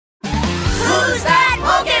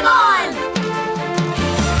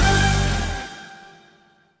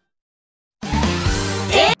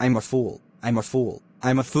I'm a fool. I'm a fool.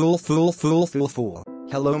 I'm a fool, fool, fool, fool, fool.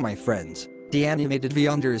 Hello my friends, the animated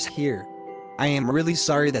Vyonder is here. I am really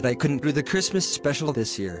sorry that I couldn't do the Christmas special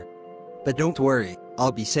this year. But don't worry,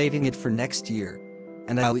 I'll be saving it for next year.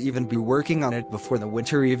 And I'll even be working on it before the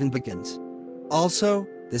winter even begins. Also,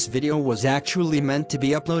 this video was actually meant to be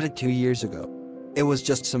uploaded 2 years ago. It was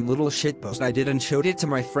just some little shitpost I did and showed it to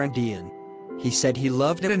my friend Ian. He said he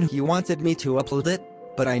loved it and he wanted me to upload it,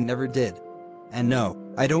 but I never did. And no,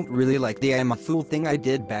 I don't really like the I'm a fool thing I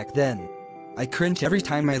did back then. I cringe every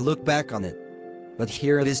time I look back on it. But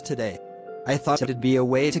here it is today. I thought it'd be a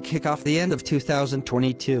way to kick off the end of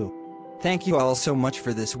 2022. Thank you all so much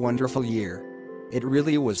for this wonderful year. It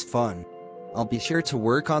really was fun. I'll be sure to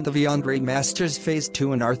work on the Vyondre Masters Phase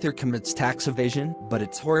 2 and Arthur Commits Tax Evasion, but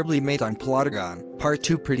it's horribly made on Plotagon, Part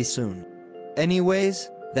 2 pretty soon. Anyways,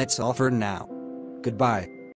 that's all for now. Goodbye.